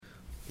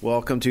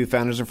Welcome to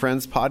Founders and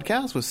Friends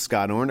podcast with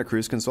Scott Orn at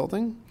Cruise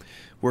Consulting.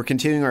 We're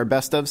continuing our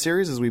best of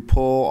series as we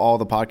pull all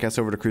the podcasts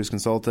over to Cruise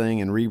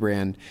Consulting and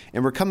rebrand.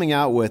 And we're coming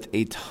out with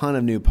a ton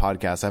of new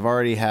podcasts. I've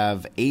already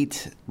have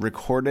 8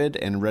 recorded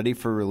and ready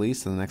for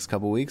release in the next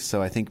couple of weeks.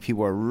 So I think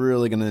people are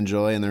really going to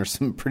enjoy, and there's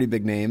some pretty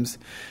big names.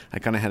 I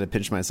kind of had to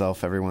pinch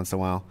myself every once in a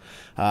while.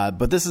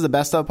 But this is a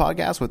best of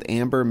podcast with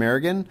Amber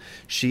Merrigan.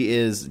 She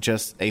is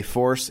just a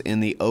force in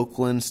the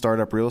Oakland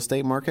startup real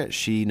estate market.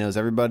 She knows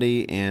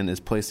everybody and is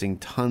placing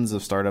tons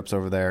of startups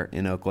over there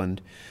in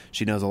Oakland.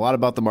 She knows a lot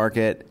about the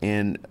market,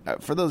 and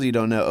for those of you who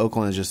don't know,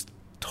 Oakland is just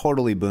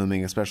totally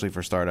booming, especially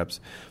for startups.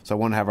 So I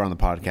want to have her on the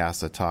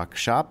podcast to talk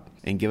shop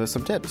and give us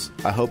some tips.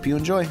 I hope you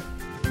enjoy.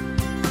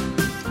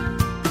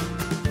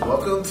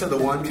 Welcome to the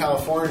One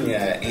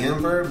California,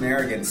 Amber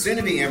Merrigan, soon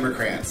to be Amber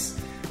Krantz.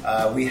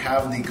 We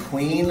have the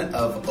queen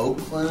of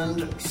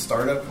Oakland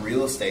startup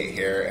real estate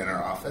here in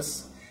our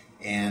office.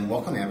 And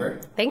welcome, Amber.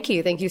 Thank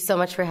you. Thank you so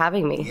much for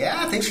having me.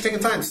 Yeah, thanks for taking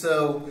time.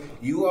 So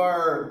you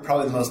are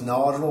probably the most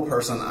knowledgeable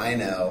person I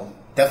know,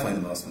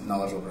 definitely the most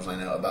knowledgeable person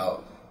I know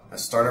about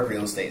startup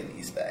real estate in the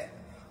East Bay.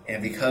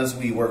 And because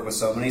we work with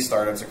so many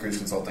startups at Cruise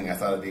Consulting, I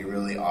thought it'd be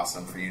really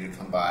awesome for you to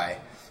come by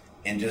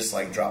and just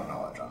like drop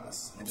knowledge on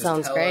us. And just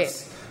Sounds tell great.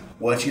 us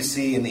what you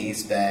see in the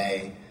East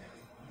Bay,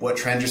 what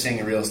trends you're seeing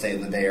in real estate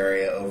in the Bay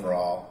Area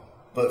overall.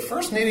 But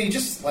first, maybe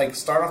just like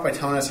start off by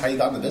telling us how you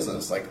got in the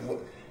business. Like,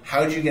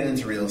 how did you get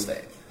into real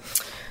estate?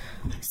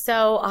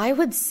 So I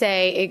would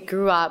say it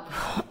grew on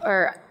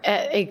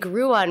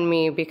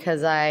me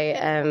because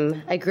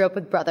I grew up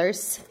with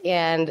brothers,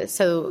 and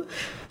so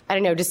I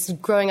don't know,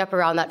 just growing up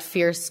around that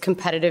fierce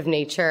competitive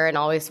nature and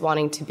always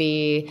wanting to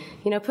be,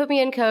 put me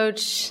in,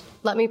 coach,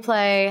 let me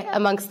play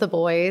amongst the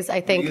boys.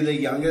 I think. Were you the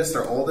youngest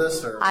or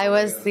oldest? I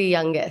was the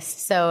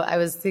youngest. So I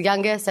was the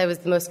youngest. I was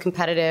the most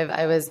competitive.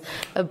 I was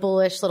a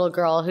bullish little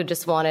girl who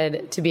just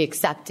wanted to be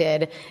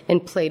accepted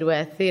and played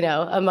with,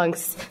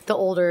 amongst the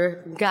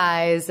older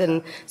guys.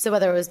 And so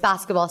whether it was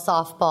basketball,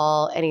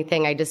 softball,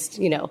 anything, I just,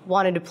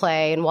 wanted to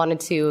play and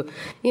wanted to,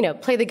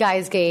 play the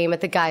guys' game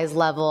at the guys'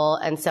 level.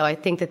 And so I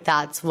think that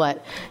that's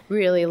what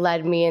really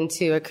led me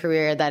into a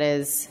career that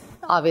is,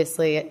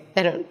 obviously,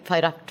 I don't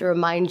probably have to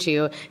remind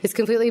you, is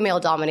completely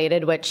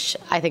male-dominated, which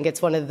I think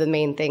it's one of the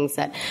main things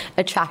that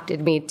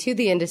attracted me to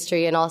the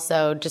industry, and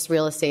also just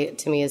real estate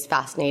to me is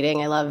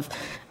fascinating. I love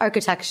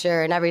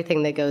architecture and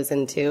everything that goes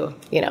into,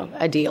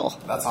 a deal.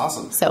 That's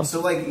awesome.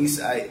 So like you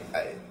said,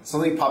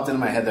 something popped into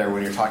my head there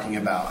when you're talking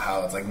about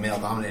how it's like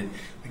male-dominated.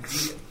 Like,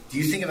 do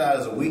you think of that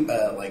as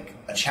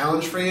a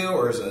challenge for you,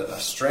 or as a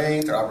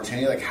strength or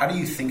opportunity? Like, how do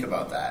you think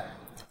about that?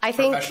 I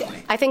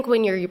think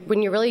when you're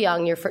really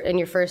young, in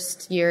your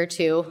first year or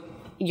two,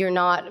 you're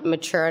not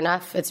mature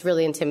enough. It's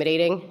really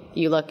intimidating.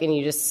 You look and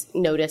you just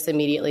notice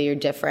immediately you're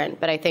different.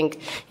 But I think,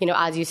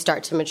 as you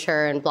start to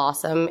mature and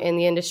blossom in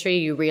the industry,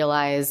 you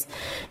realize,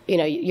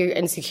 your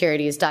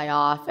insecurities die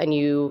off and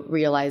you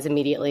realize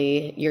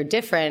immediately you're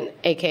different,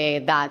 aka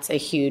that's a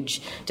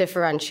huge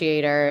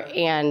differentiator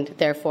and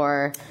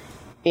therefore,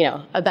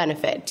 a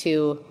benefit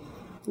to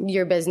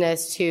your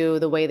business, to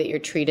the way that you're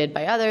treated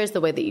by others,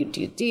 the way that you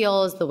do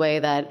deals, the way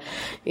that,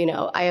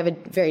 I have a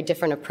very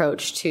different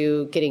approach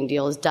to getting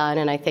deals done.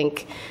 And I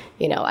think,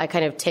 I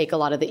kind of take a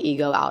lot of the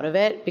ego out of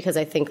it because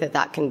I think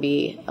that can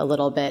be a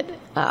little bit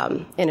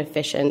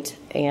inefficient.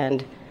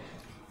 And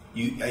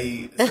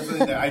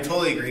I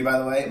totally agree, by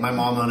the way. My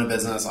mom owned a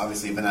business.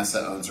 Obviously,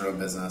 Vanessa owns her own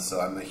business. So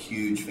I'm a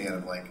huge fan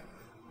of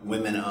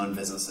women-owned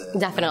businesses.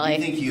 Definitely. I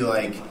think you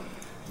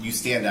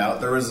stand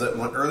out. There was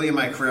early in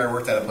my career, I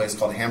worked at a place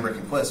called Hambrick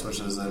and Quist, which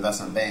was an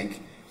investment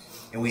bank,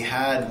 and we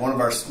had one of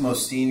our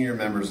most senior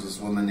members, this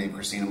woman named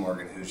Christina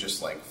Morgan, who's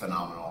just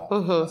phenomenal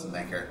investment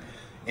banker,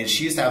 and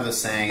she used to have this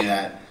saying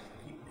that.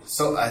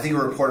 So I think a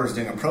reporter was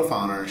doing a profile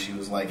on her, and she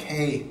was like,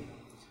 "Hey,"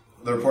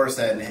 the reporter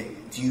said, "Hey,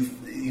 do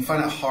you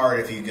find it hard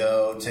if you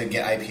go to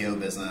get IPO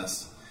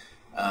business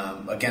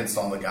against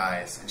all the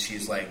guys?" And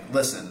she's like,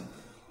 "Listen,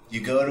 you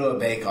go to a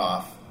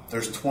bake-off.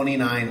 There's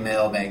 29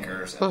 male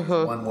bankers and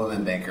there's one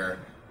woman banker.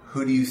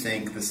 Who do you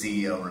think the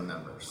CEO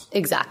remembers?"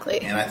 Exactly.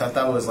 And I thought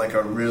that was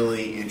a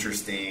really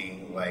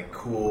interesting,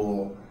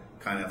 cool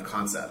kind of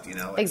concept,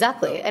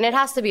 Exactly. And it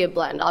has to be a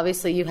blend.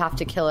 Obviously, you have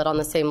to kill it on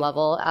the same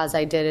level as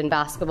I did in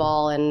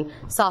basketball and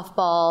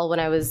softball when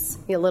I was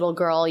a little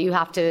girl. You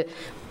have to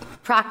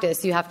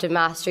practice. You have to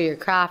master your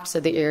craft so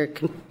that you're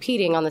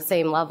competing on the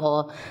same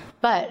level.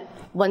 But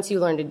once you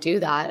learn to do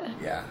that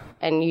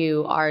and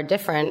you are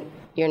different,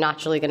 you're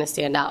naturally going to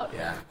stand out.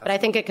 Yeah. But I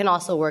think it can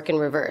also work in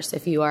reverse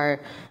if you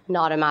are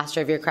not a master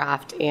of your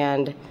craft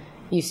and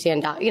you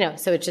stand out.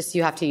 So it's just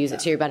you have to use it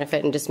to your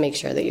benefit and just make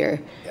sure that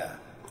you're... Yeah.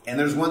 And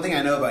there's one thing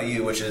I know about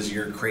you, which is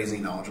you're crazy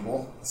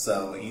knowledgeable.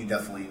 So you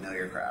definitely know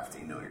your craft.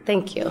 You know your craft.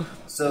 Thank you.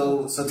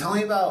 So tell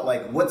me about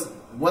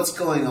what's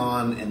going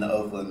on in the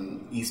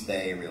Oakland East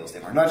Bay real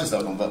estate market. Not just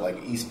Oakland, but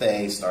East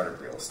Bay startup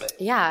real estate.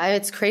 Yeah,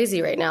 it's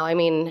crazy right now. I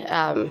mean,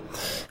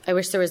 I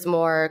wish there was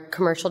more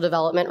commercial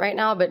development right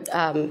now, but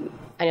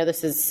I know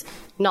this is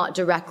not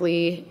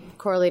directly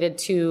correlated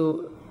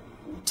to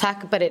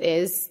tech, but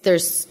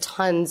there's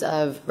tons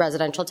of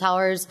residential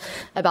towers,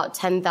 about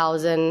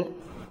 10,000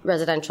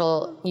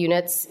 residential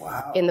units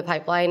in the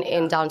pipeline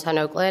in downtown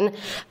Oakland,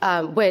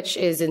 which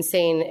is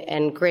insane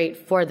and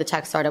great for the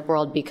tech startup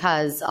world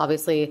because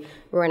obviously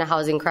we're in a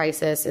housing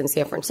crisis in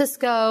San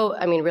Francisco.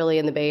 I mean, really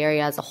in the Bay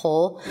Area as a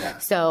whole. Yeah.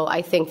 So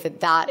I think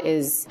that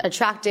is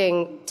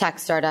attracting tech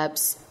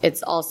startups.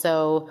 It's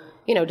also,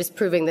 just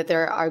proving that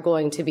there are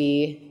going to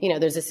be,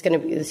 there's going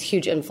to be this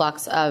huge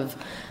influx of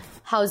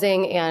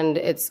housing, and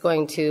it's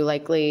going to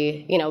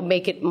likely,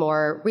 make it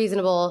more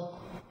reasonable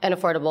and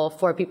affordable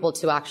for people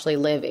to actually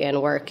live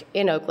and work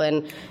in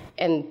Oakland.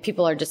 And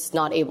people are just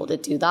not able to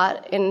do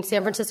that in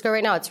San Francisco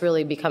right now. It's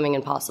really becoming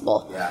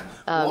impossible. Yeah.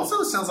 Also,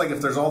 it sounds like if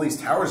there's all these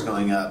towers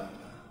going up,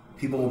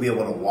 people will be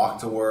able to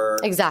walk to work.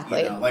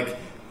 Exactly.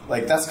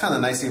 Like that's kind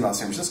of the nice thing about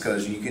San Francisco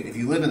is if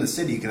you live in the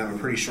city, you can have a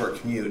pretty short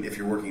commute if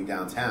you're working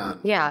downtown.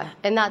 Yeah,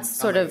 and that's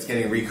sort of... It's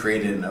getting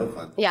recreated in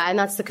Oakland. Yeah, and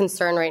that's the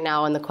concern right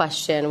now and the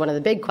question, one of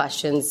the big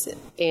questions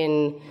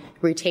in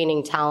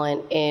retaining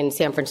talent in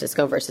San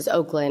Francisco versus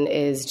Oakland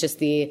is just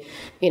the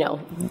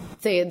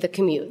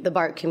commute, the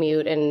BART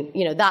commute, and,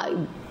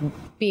 that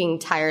being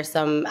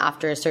tiresome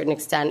after a certain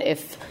extent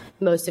if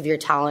most of your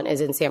talent is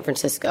in San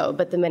Francisco.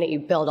 But the minute you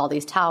build all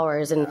these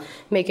towers and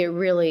make it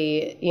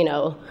really,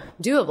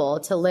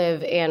 doable to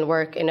live and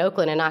work in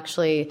Oakland and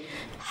actually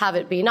have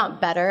it be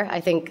not better. I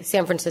think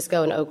San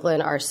Francisco and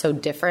Oakland are so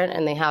different,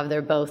 and they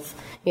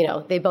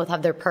both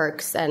have their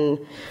perks, and,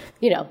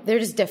 they're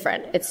just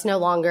different. It's no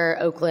longer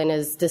Oakland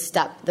is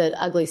the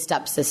ugly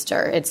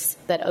stepsister. It's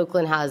that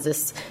Oakland has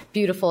this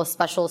beautiful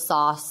special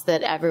sauce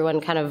that everyone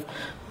kind of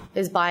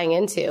is buying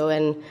into.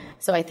 And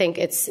so I think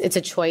it's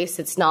a choice.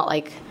 It's not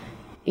like,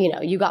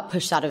 you got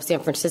pushed out of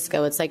San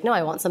Francisco. It's like, no,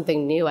 I want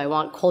something new. I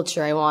want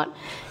culture. I want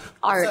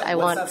art.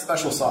 What's that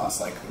special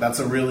sauce? Like, that's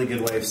a really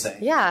good way of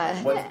saying. Yeah,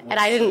 and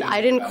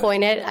I didn't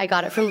coin it. I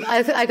got it from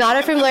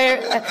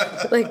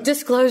Mayor,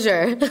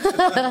 disclosure.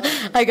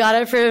 I got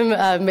it from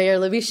Mayor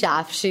Libby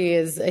Schaaf. She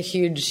is a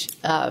huge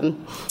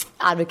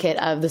advocate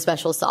of the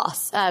special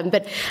sauce.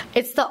 But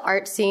it's the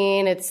art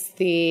scene. It's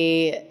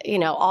the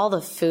all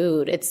the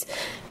food.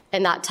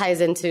 And that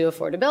ties into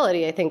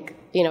affordability. I think,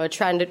 a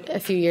trend a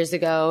few years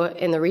ago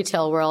in the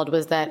retail world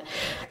was that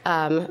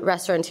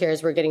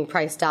restaurateurs were getting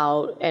priced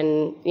out,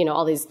 and,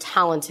 all these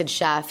talented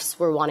chefs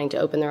were wanting to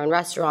open their own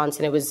restaurants,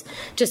 and it was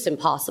just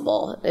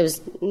impossible. It was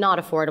not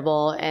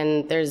affordable,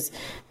 and there's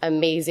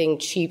amazing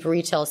cheap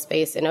retail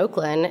space in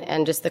Oakland,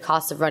 and just the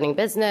cost of running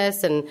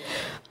business and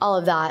all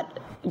of that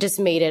just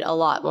made it a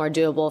lot more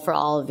doable for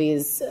all of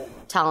these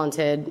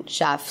talented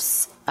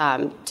chefs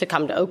to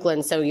come to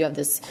Oakland. So you have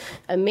this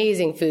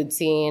amazing food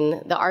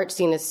scene. The art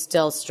scene is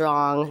still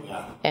strong,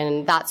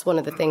 and that's one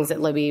of the things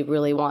that Libby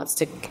really wants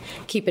to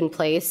keep in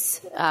place.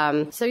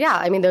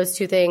 Those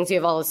two things. You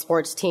have all the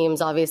sports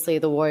teams. Obviously,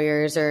 the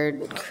Warriors are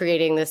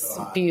creating this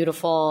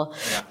beautiful,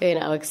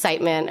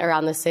 excitement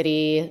around the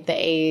city. The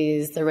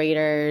A's, the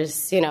Raiders.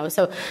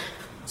 So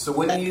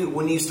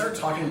when you start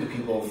talking to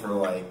people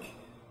for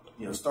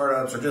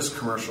startups or just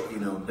commercial,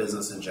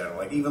 business in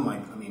general,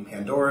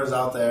 Pandora's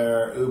out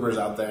there, Uber's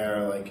out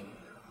there,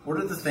 what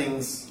are the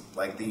things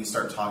that you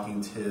start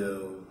talking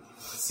to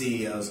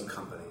CEOs of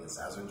companies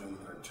as they're doing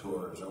their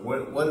tours, or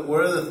what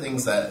are the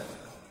things that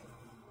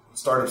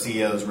startup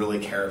CEOs really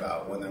care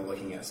about when they're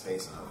looking at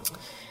space in Oakland?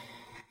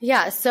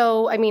 Yeah,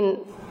 so,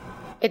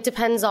 it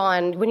depends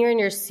on when you're in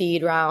your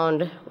seed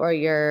round or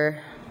you're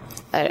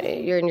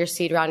in your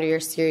seed round or your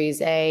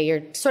Series A,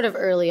 you're sort of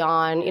early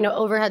on,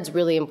 overhead's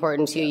really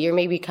important to you. You're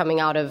maybe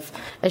coming out of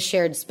a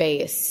shared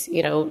space,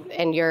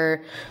 and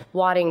you're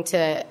wanting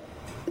to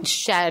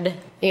shed,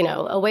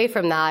 away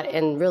from that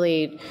and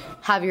really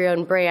have your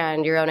own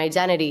brand, your own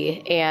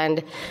identity.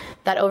 And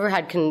that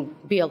overhead can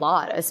be a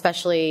lot,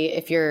 especially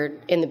if you're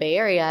in the Bay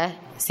Area,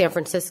 San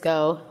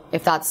Francisco,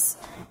 if that's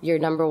your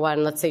number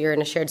one. Let's say you're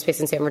in a shared space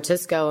in San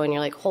Francisco and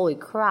you're like, holy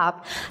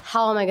crap,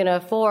 how am I going to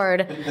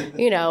afford, a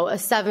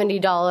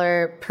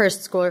 $70 per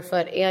square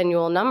foot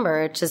annual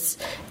number? It's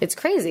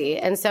crazy.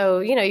 And so,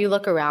 you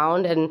look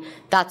around, and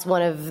that's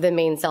one of the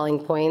main selling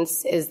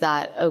points is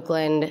that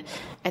Oakland,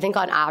 I think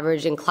on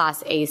average in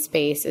Class A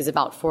space is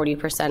about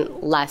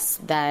 40% less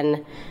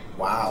than.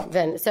 Wow.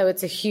 So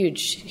it's a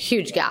huge,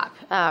 huge gap.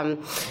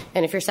 And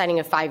if you're signing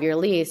a 5-year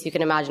lease, you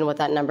can imagine what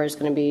that number is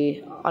going to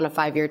be on a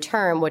 5-year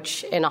term,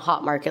 which in a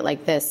hot market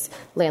like this,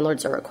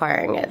 landlords are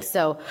requiring it.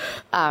 So,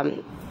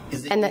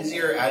 is it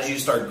easier as you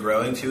start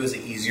growing too? Is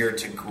it easier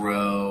to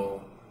grow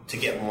to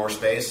get more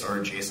space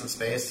or adjacent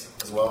space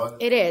as well?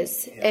 It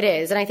is. Yeah. It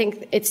is. And I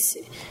think it's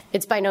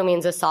by no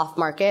means a soft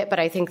market, but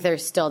I think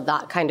there's still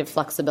that kind of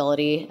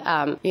flexibility.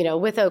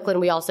 With Oakland,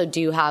 we also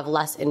do have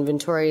less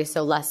inventory,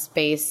 so less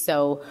space.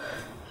 So,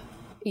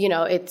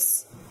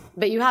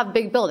 but you have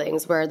big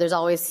buildings where there's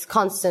always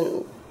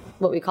constant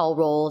what we call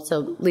roll,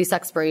 so lease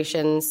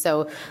expirations.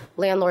 So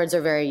landlords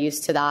are very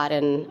used to that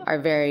and are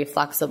very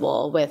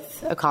flexible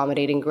with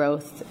accommodating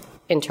growth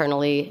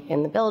internally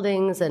in the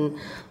buildings and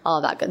all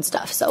of that good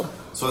stuff. So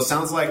it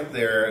sounds like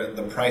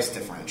the price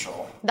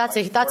differential. That's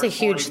a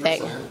huge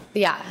thing.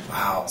 Yeah.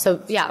 Wow.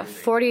 So yeah,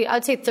 40.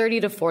 I'd say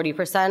 30 to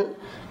 40%.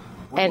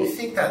 What do you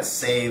think that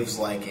saves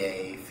like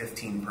a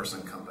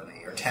 15-person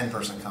company or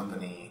 10-person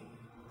company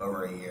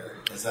over a year?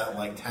 Is that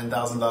like $10,000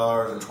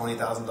 or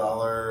 $20,000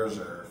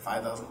 or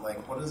 $5,000?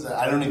 Like, what is that?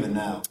 I don't even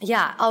know.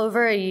 Yeah,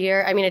 over a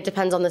year. I mean, it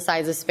depends on the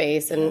size of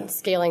space and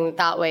scaling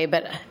that way,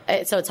 but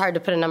so it's hard to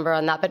put a number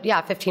on that. But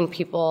yeah, 15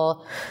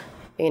 people,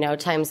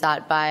 times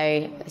that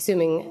by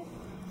assuming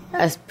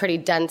a pretty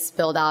dense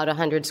build out,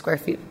 100 square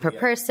feet per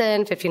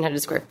person, 1,500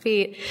 square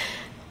feet.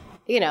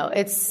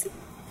 It's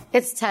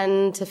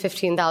 $10,000 to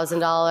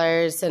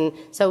 $15,000, and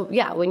so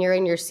yeah, when you're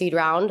in your seed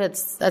round,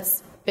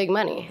 that's big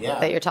money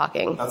that you're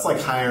talking. That's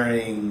like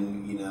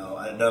hiring,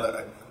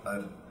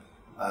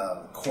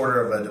 a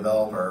quarter of a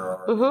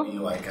developer, or maybe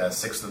like a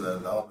sixth of the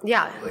developer.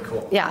 Yeah, really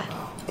cool. Yeah,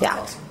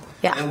 That's awesome.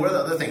 Yeah. And what are the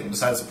other things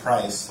besides the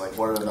price? Like,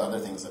 what are the other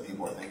things that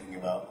people are thinking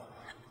about?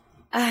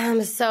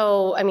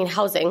 So, I mean,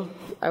 housing,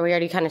 we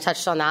already kind of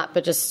touched on that,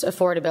 but just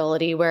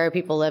affordability, where are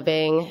people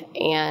living?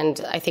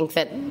 And I think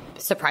that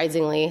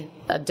surprisingly,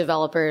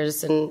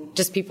 developers and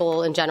just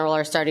people in general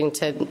are starting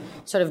to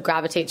sort of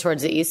gravitate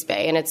towards the East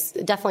Bay. And it's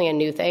definitely a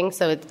new thing.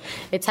 So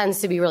it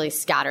tends to be really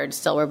scattered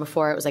still, where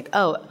before it was like,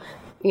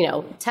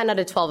 10 out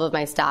of 12 of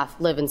my staff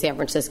live in San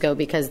Francisco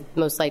because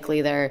most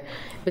likely they're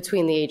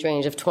between the age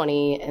range of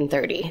 20 and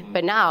 30.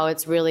 But now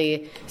it's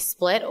really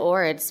split,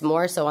 or it's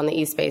more so on the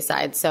East Bay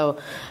side. So,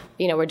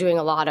 we're doing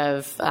a lot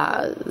of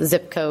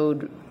zip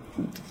code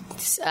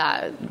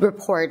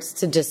reports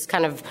to just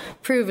kind of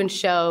prove and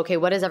show, okay,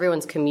 what is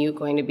everyone's commute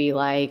going to be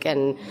like?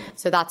 And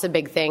so that's a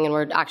big thing. And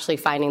we're actually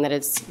finding that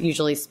it's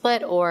usually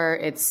split, or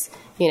it's,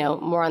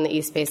 more on the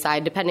East Bay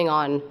side, depending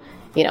on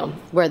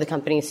where the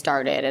company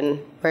started and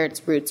where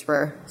its roots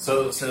were.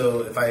 So that's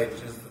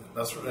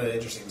really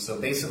interesting.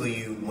 So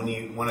basically,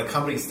 when a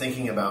company's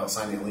thinking about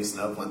signing a lease in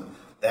Oakland,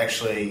 they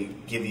actually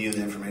give you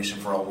the information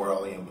for where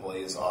all the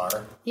employees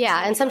are.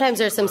 Yeah, and sometimes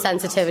there's some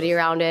sensitivity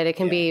around it. It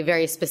can be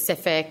very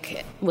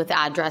specific with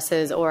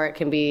addresses, or it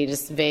can be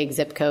just vague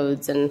zip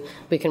codes, and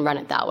we can run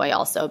it that way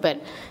also.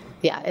 But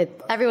yeah,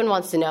 everyone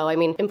wants to know. I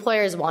mean,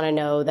 employers want to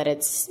know that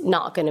it's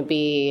not going to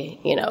be,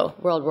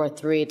 World War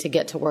III to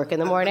get to work in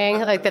the morning,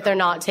 like that they're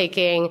not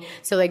taking.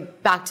 So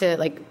like back to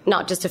like,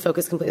 not just to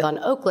focus completely on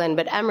Oakland,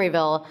 but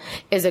Emeryville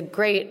is a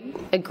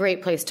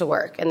great place to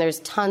work. And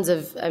there's tons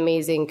of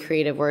amazing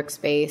creative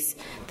workspace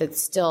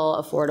that's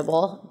still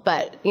affordable.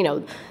 But,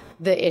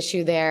 the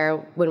issue there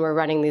when we're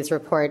running these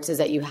reports is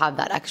that you have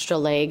that extra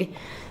leg.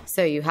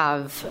 So you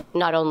have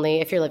not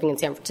only, if you're living in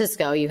San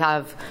Francisco, you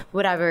have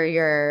whatever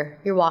you're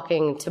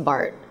walking to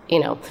BART,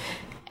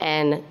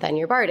 and then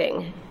you're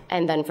BARTing,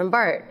 and then from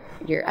BART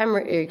you're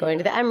going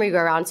to the Emory go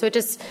around. So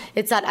it's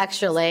that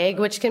extra leg,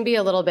 which can be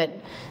a little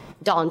bit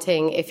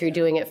daunting if you're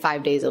doing it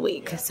 5 days a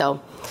week.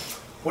 So,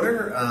 what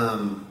are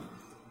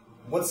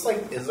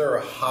is there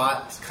a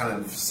hot kind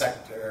of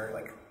sector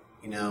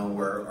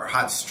or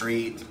hot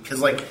street?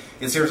 Because like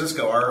in San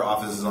Francisco, our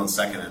office is on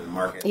 2nd and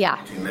Market,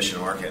 between Mission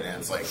and Market, and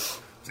it's like.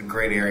 It's a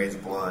great area. It's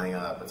blowing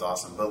up. It's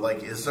awesome. But,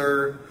 like, is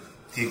there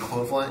the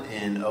equivalent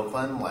in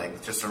Oakland?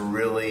 Like, just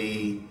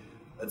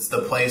it's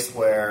the place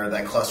where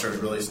that cluster is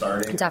really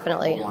starting?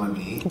 Definitely. Want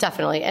to be?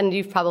 Definitely. And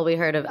you've probably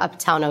heard of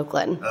Uptown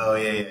Oakland. Oh,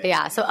 yeah.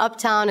 Yeah, so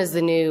Uptown is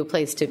the new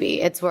place to be.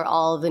 It's where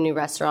all of the new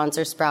restaurants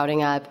are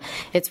sprouting up.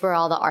 It's where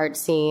all the art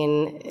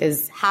scene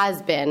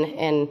has been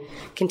and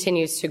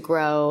continues to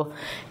grow.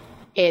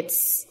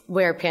 It's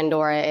where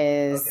Pandora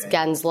is,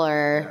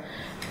 Gensler.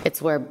 It's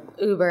where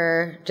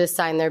Uber just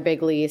signed their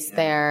big lease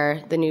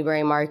there, the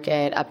Newbury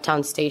Market,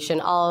 Uptown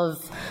Station, all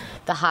of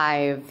the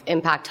Hive,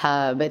 Impact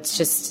Hub. It's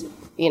just,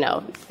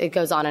 it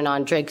goes on and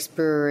on. Drake's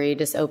Brewery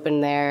just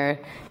opened there,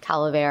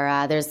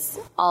 Calavera. There's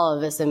all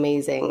of this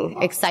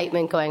amazing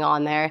excitement going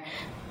on there.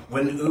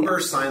 When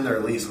Uber signed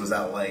their lease, was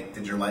that like,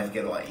 did your life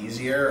get a lot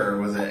easier, or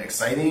was it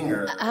exciting,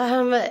 or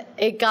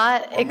it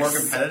got more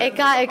competitive? It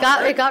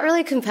got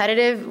really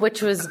competitive,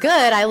 which was good.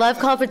 I love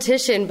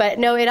competition, but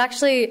no, it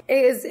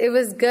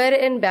was good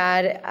and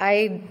bad.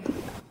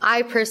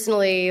 I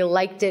personally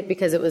liked it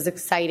because it was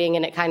exciting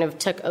and it kind of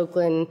took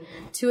Oakland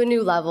to a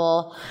new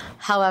level.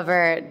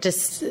 However,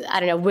 just, I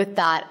don't know, with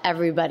that,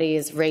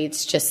 everybody's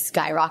rates just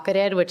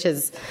skyrocketed, which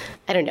is,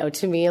 I don't know,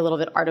 to me a little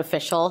bit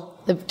artificial.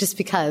 Just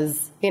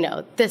because,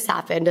 this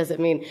happened doesn't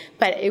mean,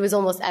 but it was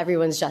almost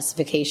everyone's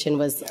justification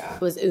was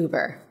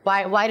Uber.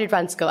 Why did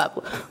rents go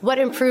up? What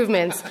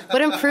improvements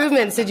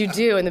did you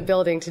do in the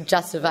building to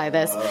justify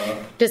this?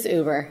 Just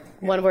Uber.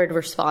 One word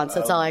response.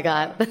 That's all I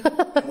got.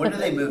 When do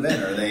they move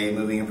in? Are they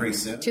moving in pretty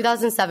soon?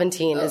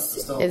 2017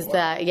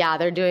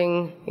 they're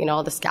doing,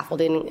 all the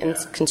scaffolding and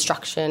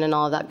construction and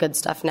all of that good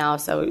stuff now.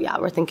 So yeah,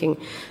 we're thinking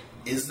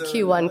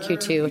Q1,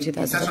 Q2, 2017.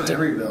 You touched on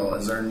Emeryville.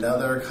 Is there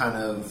another kind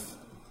of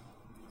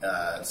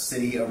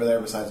city over there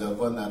besides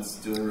Oakland that's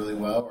doing really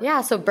well?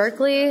 Yeah, so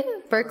Berkeley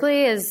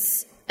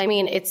is I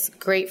mean, it's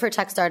great for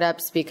tech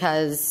startups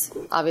because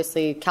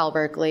obviously Cal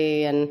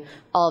Berkeley and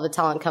all the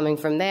talent coming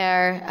from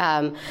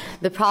there.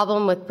 The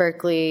problem with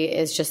Berkeley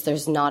is just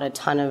there's not a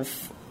ton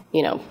of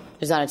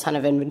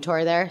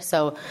inventory there.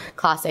 So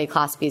Class A,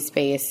 Class B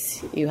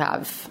space, you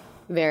have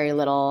very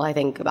little, I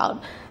think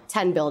about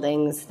 10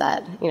 buildings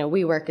that,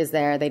 WeWork is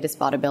there. They just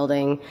bought a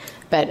building.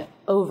 But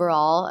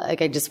overall, I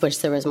just wish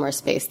there was more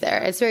space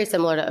there. It's very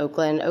similar to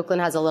Oakland.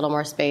 Oakland has a little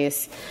more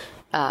space.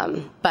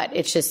 But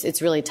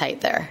it's really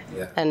tight there.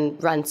 Yeah.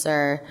 And rents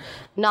are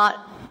not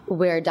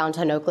where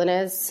downtown Oakland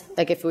is.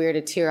 Like if we were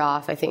to tier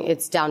off, I think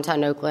it's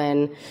downtown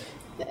Oakland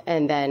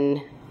and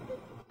then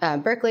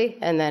Berkeley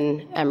and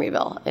then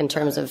Emeryville in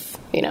terms of,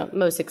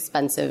 most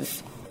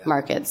expensive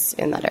markets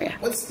in that area.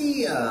 What's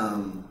the,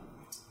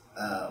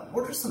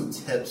 what are some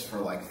tips for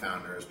like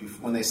founders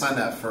when they sign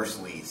that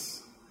first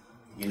lease?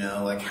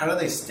 How do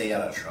they stay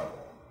out of trouble?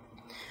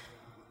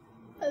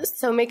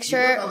 So make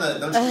sure.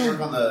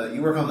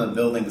 You work on the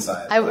building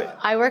side.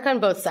 I work on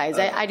both sides.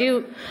 Okay.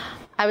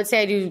 I would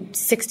say I do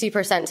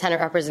 60% tenant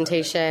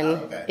representation.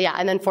 Okay. Yeah,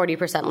 and then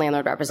 40%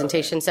 landlord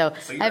representation. Okay. So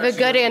I have a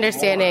good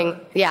understanding.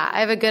 Yeah, I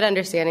have a good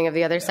understanding of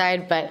the other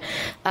side. But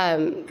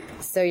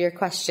so your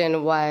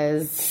question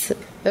was.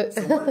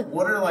 So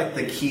what are like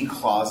the key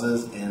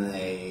clauses in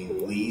a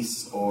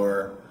lease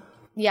or?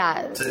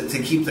 Yeah.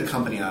 To keep the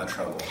company out of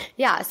trouble.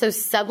 Yeah. So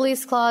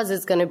sublease clause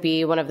is going to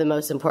be one of the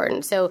most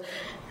important. So.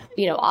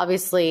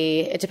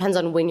 Obviously it depends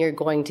on when you're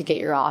going to get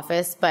your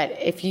office, but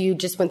if you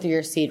just went through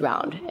your seed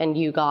round and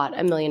you got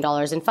 $1 million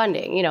in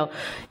funding,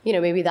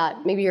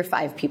 maybe you're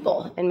 5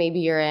 people and maybe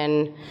you're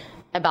in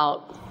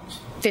about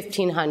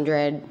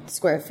 1,500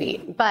 square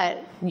feet,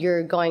 but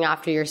you're going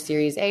after your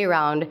Series A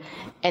round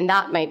and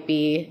that might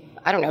be,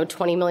 I don't know,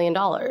 $20 million.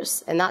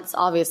 And that's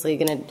obviously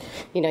going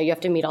to, you have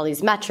to meet all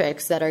these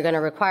metrics that are going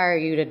to require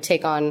you to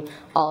take on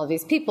all of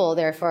these people,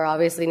 therefore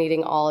obviously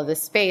needing all of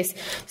this space.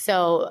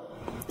 So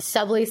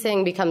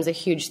subleasing becomes a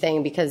huge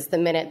thing because the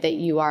minute that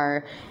you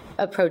are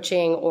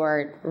approaching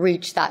or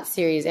reach that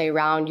Series A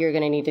round, you're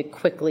going to need to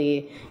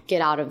quickly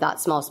get out of that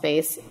small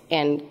space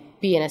and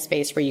be in a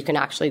space where you can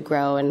actually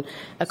grow and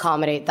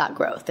accommodate that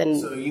growth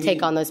and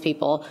take on those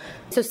people.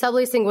 So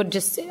subleasing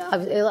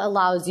it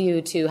allows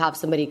you to have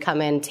somebody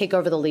come in, take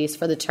over the lease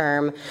for the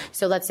term.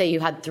 So let's say you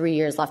had 3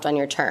 years left on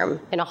your term.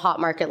 In a hot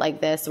market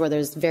like this where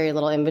there's very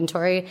little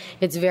inventory,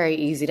 it's very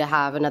easy to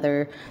have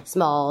another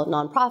small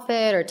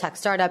nonprofit or tech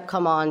startup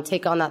come on,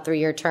 take on that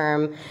 3-year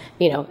term,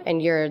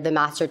 and you're the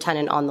master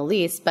tenant on the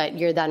lease, but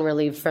you're then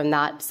relieved from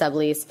that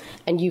sublease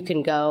and you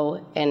can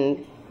go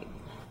and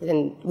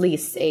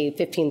lease a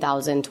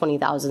 15,000,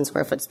 20,000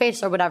 square foot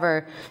space or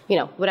whatever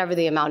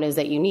the amount is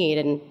that you need,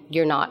 and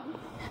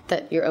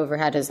your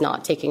overhead is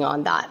not taking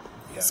on that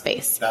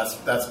space. That's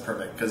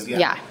perfect because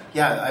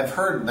I've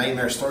heard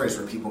nightmare stories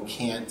where people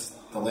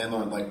the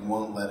landlord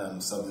won't let them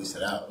sublease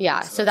it out.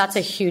 Yeah, so that's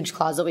a huge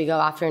clause that we go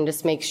after and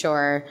just make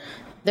sure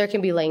there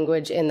can be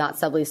language in that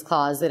sublease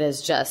clause that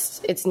is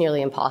it's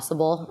nearly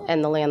impossible,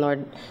 and the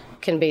landlord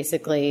can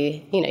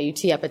basically, you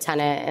tee up a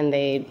tenant and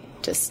they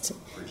just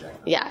reject.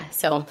 Yeah,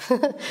 so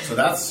so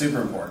that's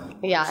super important.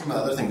 Yeah. Some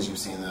other things you've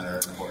seen that are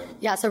important.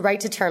 Yeah, so right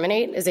to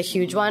terminate is a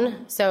huge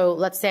one. So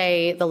let's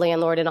say the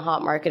landlord in a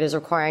hot market is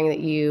requiring that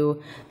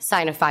you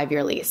sign a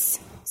 5-year lease.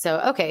 So,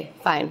 okay,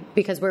 fine,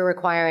 because we're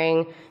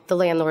requiring the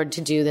landlord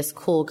to do this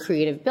cool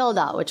creative build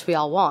out, which we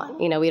all want.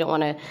 We don't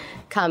want to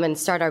come and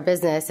start our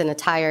business in a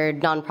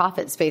tired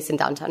nonprofit space in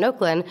downtown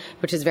Oakland,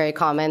 which is very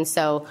common.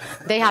 So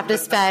they have to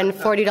spend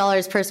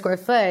 $40 per square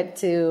foot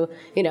to,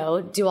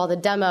 do all the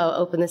demo,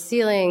 open the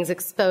ceilings,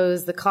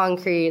 expose the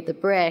concrete, the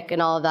brick,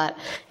 and all of that,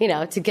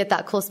 to get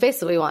that cool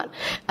space that we want.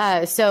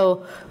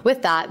 So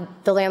with that,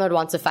 the landlord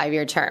wants a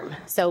 5-year term.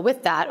 So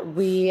with that,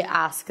 we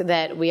ask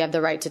that we have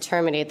the right to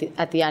terminate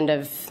at the end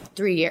of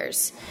 3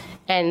 years.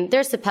 And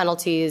there's the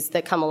penalties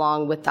that come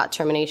along with that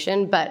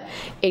termination, but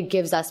it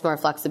gives us more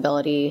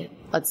flexibility.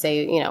 Let's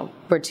say,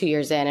 we're 2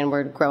 years in and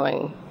we're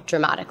growing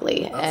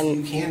dramatically. And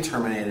you can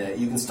terminate it.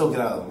 You can still get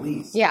out of the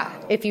lease. Yeah,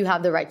 if you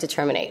have the right to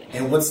terminate.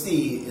 And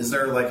is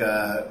there like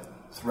a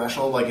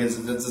threshold?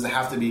 Does it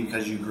have to be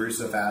because you grew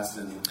so fast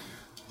and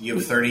you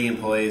have 30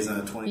 employees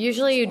and a 20?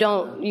 Usually you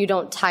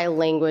don't tie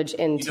language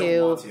into. You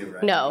don't want to,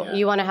 right? No, yeah.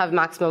 You want to have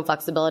maximum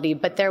flexibility,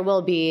 but there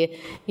will be,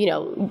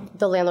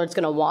 the landlord's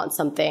going to want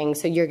something,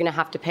 so you're going to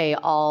have to pay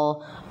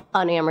all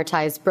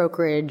unamortized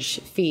brokerage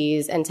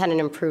fees and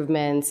tenant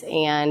improvements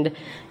and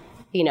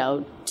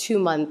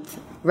 2-month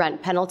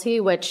rent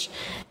penalty, which,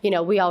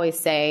 we always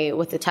say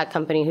with a tech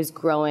company who's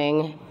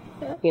growing,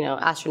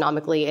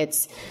 astronomically,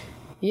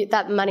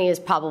 that money is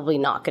probably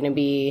not going to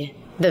be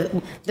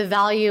the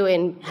value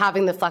in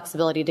having the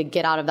flexibility to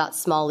get out of that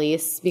small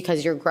lease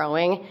because you're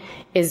growing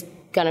is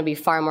going to be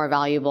far more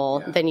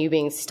valuable than you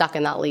being stuck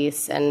in that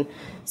lease. And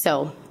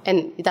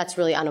that's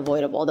really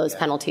unavoidable. Those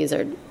penalties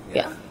are,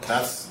 I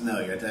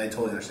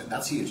totally understand.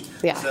 That's huge.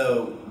 Yeah.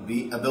 So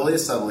the ability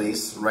to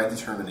sublease, right to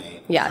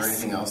terminate. Yes. Is there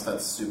anything else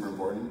that's super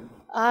important?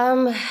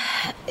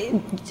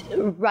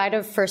 Right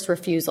of first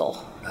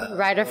refusal.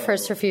 Right of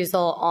first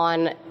refusal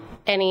on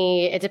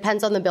it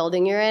depends on the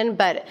building you're in,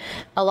 but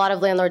a lot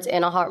of landlords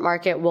in a hot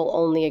market will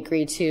only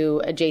agree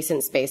to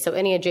adjacent space. So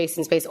any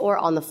adjacent space or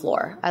on the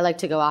floor. I like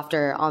to go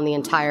after on the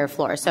entire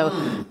floor. So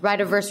right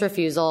of first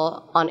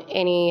refusal on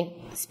any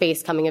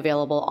space coming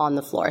available on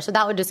the floor. So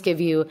that would just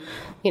give you,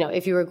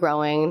 if you were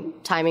growing,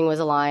 timing was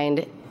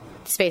aligned,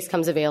 space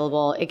comes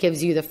available, it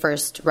gives you the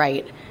first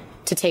right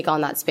to take on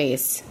that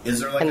space.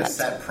 Is there a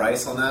set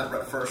price on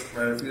that first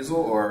right of refusal,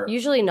 or?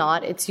 Usually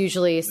not. It's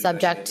usually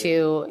subject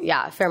to,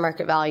 fair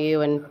market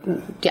value and,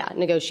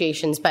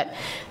 negotiations. But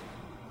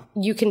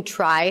you can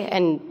try,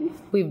 and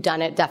we've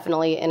done it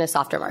definitely in a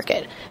softer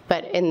market.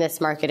 But in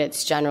this market,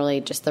 it's generally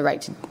just the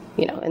right to,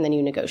 and then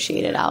you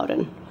negotiate it out.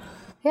 And,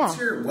 yeah.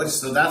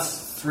 So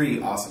that's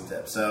 3 awesome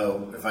tips.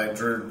 So if I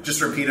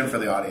just repeat them for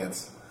the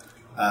audience.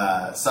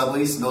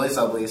 Sublease, no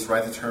sublease,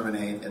 right to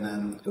terminate, and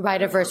then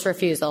right of first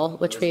refusal,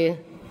 which we.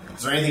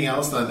 Is there anything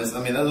else that I missed?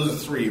 I mean, those are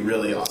 3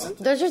 really awesome.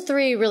 Those are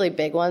 3 really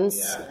big ones.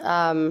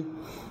 Yeah.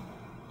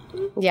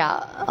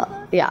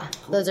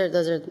 Those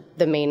are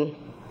the main.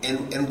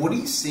 And what are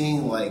you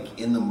seeing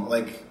in the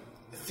it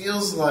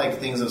feels like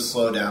things have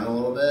slowed down a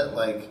little bit,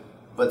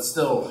 but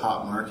still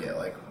hot market.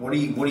 What are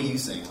you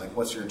seeing?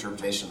 What's your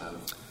interpretation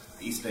of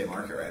the East Bay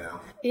market right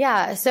now?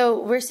 Yeah,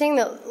 so we're seeing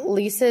that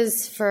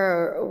leases,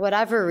 for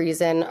whatever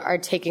reason, are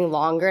taking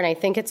longer, and I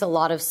think it's a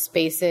lot of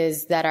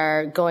spaces that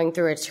are going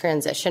through a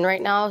transition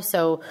right now.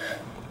 So,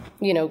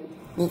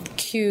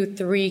 Q3,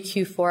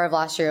 Q4 of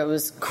last year, it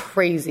was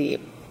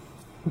crazy,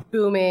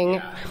 booming.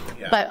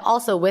 Yeah. But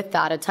also with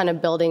that, a ton of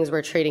buildings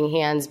were trading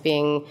hands,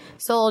 being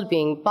sold,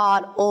 being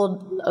bought,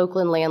 old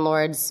Oakland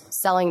landlords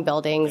selling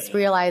buildings,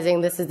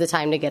 realizing this is the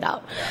time to get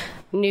out.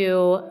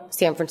 New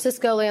San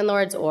Francisco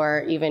landlords,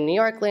 or even New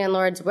York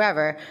landlords,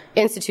 wherever,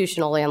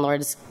 institutional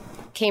landlords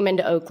came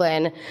into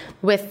Oakland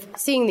with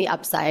seeing the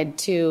upside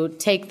to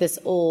take this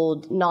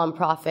old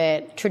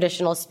nonprofit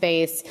traditional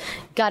space,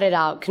 gut it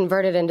out,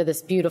 convert it into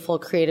this beautiful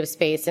creative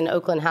space. And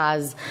Oakland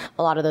has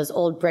a lot of those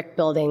old brick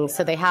buildings.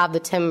 So they have the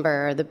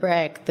timber, the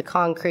brick, the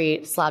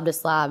concrete, slab to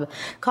slab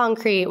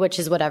concrete, which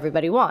is what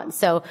everybody wants.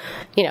 So,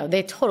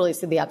 they totally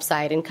see the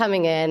upside in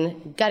coming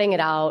in, gutting it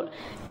out,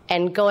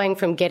 and going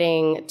from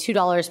getting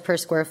 $2 per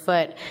square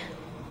foot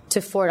to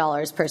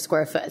 $4 per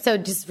square foot. So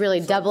just really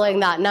doubling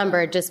that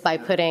number just by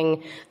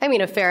putting,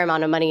 a fair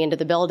amount of money into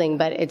the building,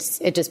 but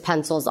it just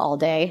pencils all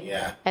day.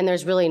 Yeah. And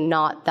there's really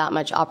not that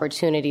much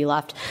opportunity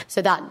left.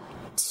 So that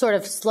sort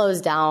of slows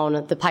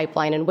down the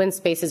pipeline and when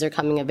spaces are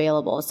coming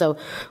available. So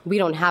we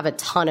don't have a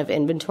ton of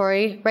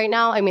inventory right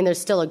now. There's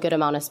still a good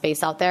amount of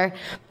space out there,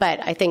 but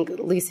I think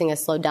leasing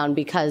has slowed down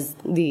because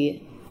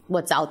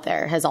what's out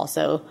there has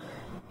also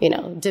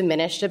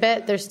diminished a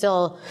bit. There's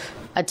still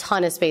a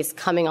ton of space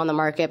coming on the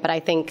market, but I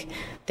think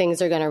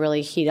things are going to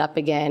really heat up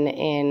again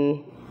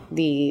in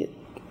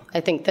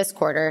this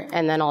quarter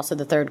and then also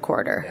the third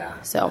quarter.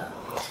 Yeah. So.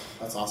 Yeah.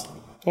 That's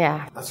awesome.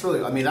 Yeah. That's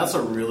that's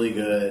a really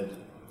good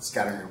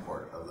scouting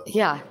report of the.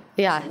 Yeah.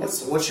 Yeah.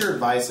 What's your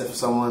advice if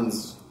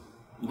someone's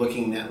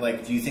looking at,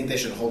 do you think they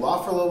should hold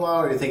off for a little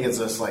while, or do you think it's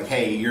just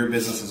hey, your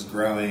business is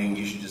growing,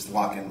 you should just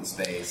lock in the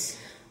space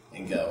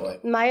and go?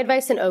 My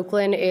advice in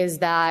Oakland is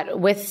that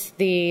with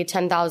the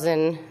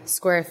 10,000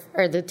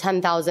 the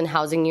 10,000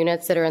 housing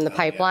units that are in the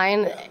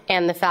pipeline,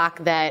 and the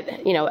fact that,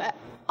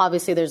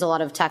 obviously there's a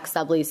lot of tech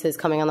subleases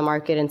coming on the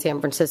market in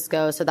San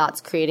Francisco, so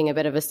that's creating a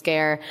bit of a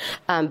scare.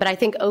 But I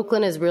think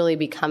Oakland is really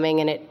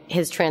becoming, and it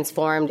has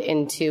transformed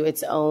into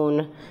its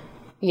own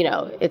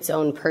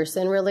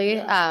person, really.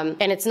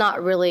 And it's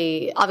not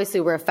really, obviously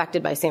we're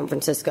affected by San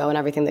Francisco and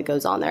everything that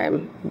goes on there. I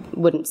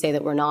wouldn't say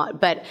that we're not,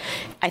 but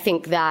I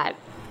think that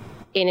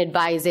in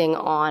advising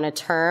on a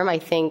term, I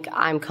think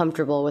I'm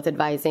comfortable with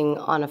advising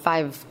on a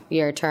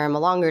 5-year term, a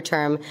longer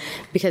term,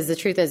 because the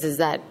truth is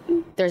that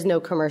there's no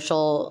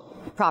commercial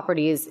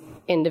properties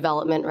in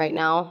development right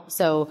now.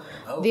 So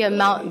the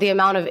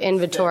amount of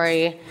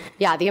inventory,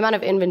 the amount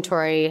of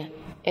inventory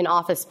in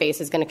office space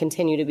is going to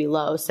continue to be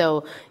low.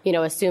 So,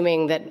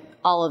 assuming that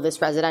all of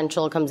this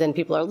residential comes in,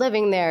 people are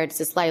living there, it's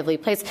this lively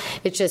place,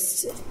 it's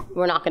just,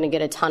 we're not going to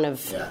get a ton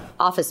of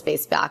office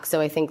space back. So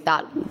I think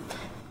that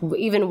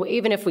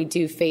even if we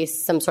do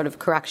face some sort of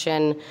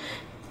correction,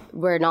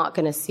 we're not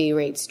going to see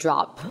rates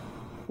drop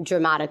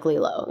dramatically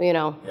low,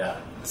 Yeah.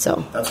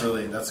 So that's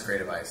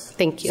great advice.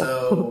 Thank you.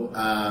 So,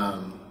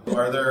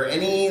 are there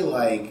any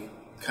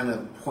kind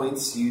of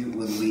points you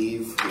would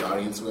leave the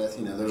audience with?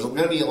 There's going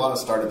to be a lot of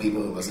startup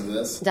people who listen to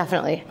this.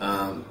 Definitely.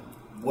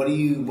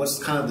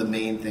 What's kind of the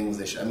main things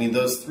they should?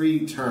 Those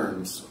 3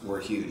 terms were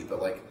huge, but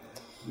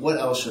what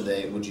else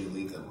would you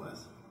leave them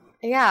with?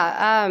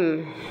 Yeah.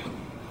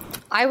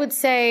 I would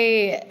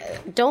say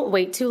don't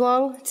wait too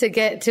long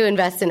to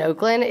invest in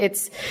Oakland.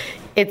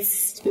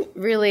 It's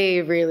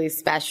really, really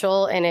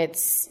special, and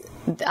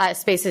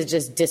space is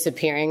just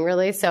disappearing,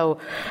 really. So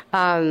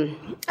I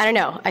don't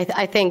know.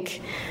 I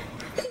think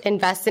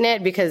invest in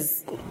it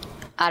because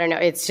I don't know,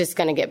 it's just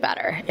going to get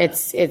better.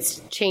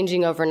 It's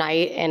changing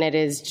overnight, and it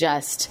is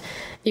just,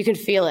 you can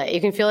feel it.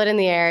 You can feel it in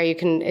the air.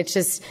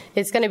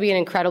 It's going to be an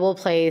incredible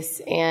place,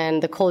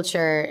 and the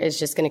culture is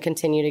just going to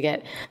continue to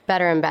get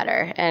better and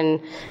better. And,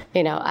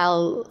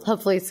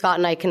 hopefully Scott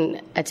and I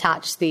can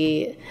attach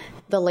the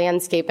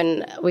landscape,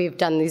 and we've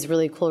done these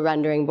really cool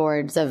rendering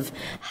boards of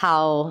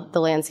how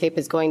the landscape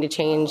is going to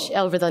change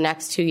over the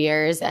next 2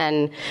 years,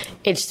 and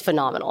it's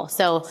phenomenal.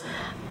 So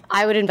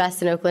I would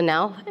invest in Oakland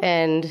now,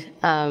 and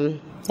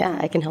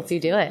I can help you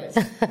do it.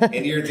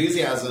 And your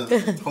enthusiasm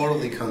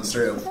totally comes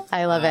through.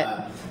 I love it.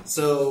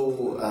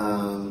 So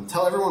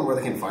tell everyone where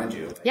they can find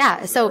you.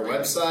 So your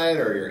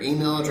website or your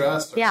email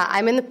address? Yeah,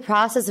 I'm in the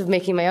process of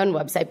making my own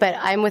website, but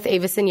I'm with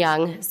Avison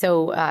Young.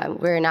 So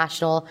we're a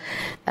national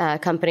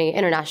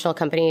international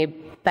company,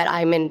 but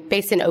I'm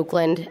based in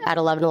Oakland at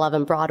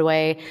 1111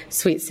 Broadway,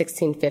 Suite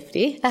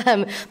 1650.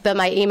 But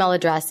my email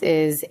address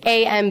is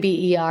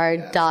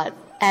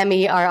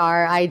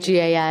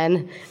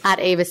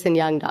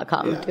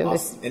amberrigan@avisonyoung.com. Yeah,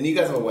 awesome. And you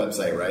guys have a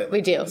website, right? We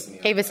do.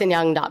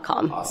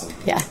 avisonyoung.com. Awesome.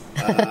 Yeah.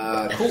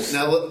 Cool.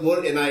 Now,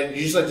 and I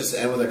usually just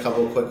end with a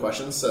couple of quick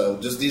questions. So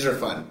just these are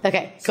fun.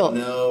 Okay, cool.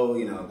 So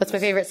what's my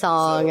favorite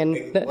song?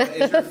 What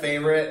is your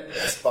favorite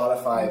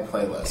Spotify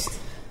playlist?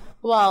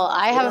 Well,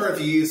 or if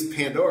you use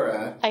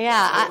Pandora.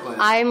 Yeah,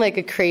 I'm like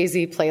a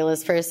crazy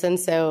playlist person.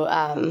 So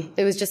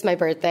it was just my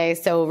birthday.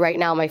 So right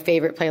now, my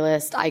favorite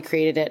playlist, I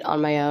created it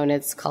on my own.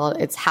 It's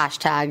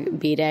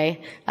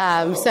 #B-Day.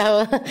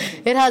 So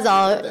it has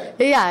all.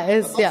 Yeah,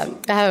 it's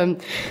awesome.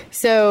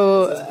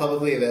 So it's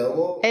publicly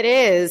available. It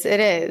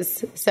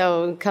is.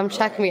 So come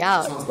check me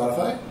out. It's on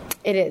Spotify.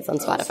 It is on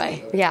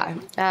Spotify. Yeah.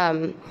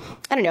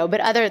 I don't know,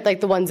 but other, like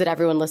the ones that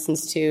everyone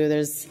listens to,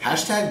 there's...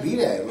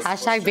 #B-Day.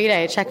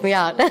 #B-Day. Check me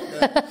out.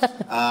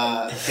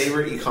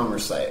 Favorite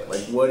e-commerce site?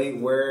 Like,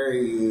 where are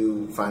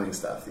you finding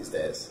stuff these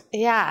days?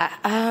 Yeah.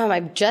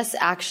 I've just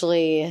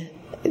actually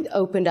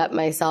opened up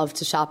myself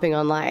to shopping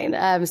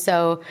online.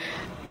 So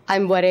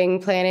I'm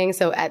wedding planning,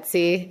 so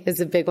Etsy is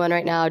a big one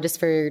right now, just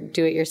for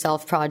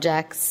do-it-yourself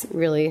projects.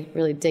 Really,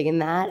 really digging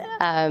that.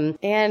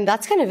 And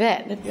that's kind of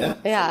it.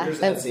 Yeah. So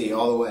there's Etsy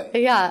all the way.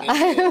 Yeah,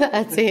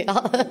 Etsy.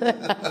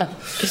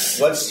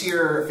 What's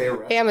your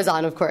favorite restaurant?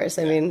 Amazon, of course.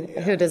 I mean,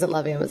 who doesn't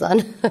love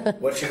Amazon?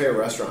 What's your favorite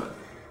restaurant?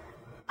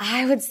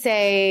 I would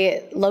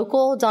say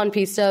local, Don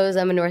Pisto's.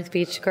 I'm a North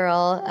Beach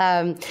girl.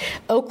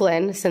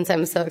 Oakland, since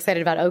I'm so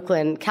excited about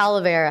Oakland,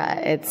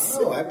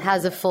 Calavera.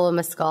 Has a full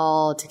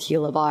mezcal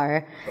tequila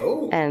bar.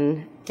 Oh.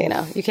 And,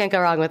 you can't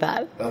go wrong with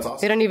that. That's awesome.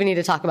 We don't even need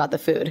to talk about the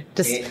food.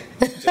 Just go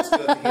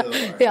tequila bar.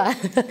 Yeah.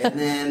 And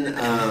then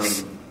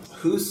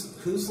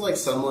who's like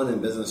someone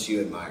in business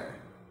you admire?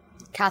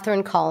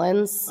 Catherine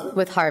Collins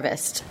with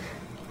Harvest.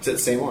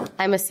 Say more.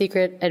 I'm a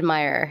secret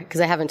admirer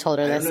because I haven't told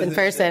her this in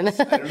person. I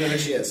don't know who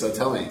she is, so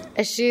tell me.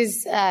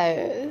 She's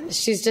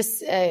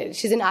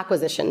in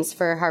acquisitions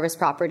for Harvest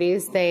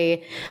Properties.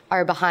 They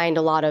are behind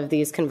a lot of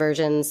these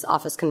conversions,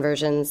 office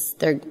conversions.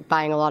 They're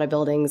buying a lot of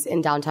buildings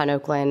in downtown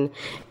Oakland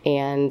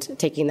and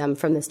taking them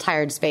from this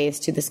tired space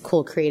to this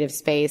cool creative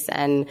space.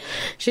 And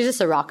she's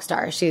just a rock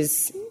star.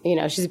 She's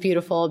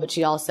beautiful, but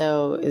she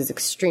also is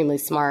extremely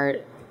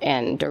smart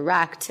and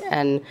direct,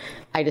 and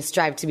I just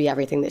strive to be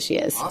everything that she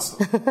is.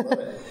 Awesome. Love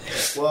it.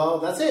 Well,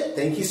 that's it.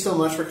 Thank you so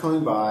much for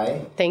coming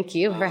by. Thank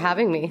you for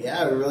having me.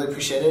 Yeah, we really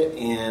appreciate it.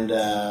 And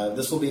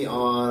this will be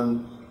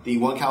on the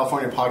One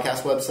California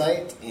podcast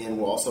website, and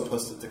we'll also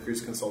post it to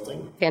Cruise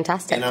Consulting.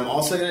 Fantastic. And I'm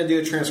also going to do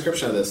a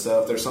transcription of this,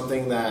 so if there's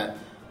something that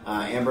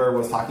Amber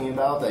was talking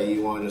about that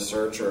you wanted to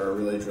search or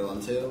really drill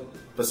into,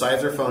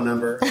 besides her phone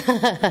number,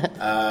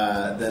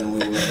 then we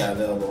will make that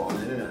available on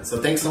the internet. So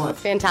thanks so much.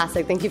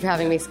 Fantastic. Thank you for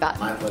having me, Scott.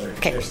 My pleasure.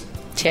 Okay. Cheers.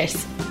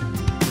 Cheers.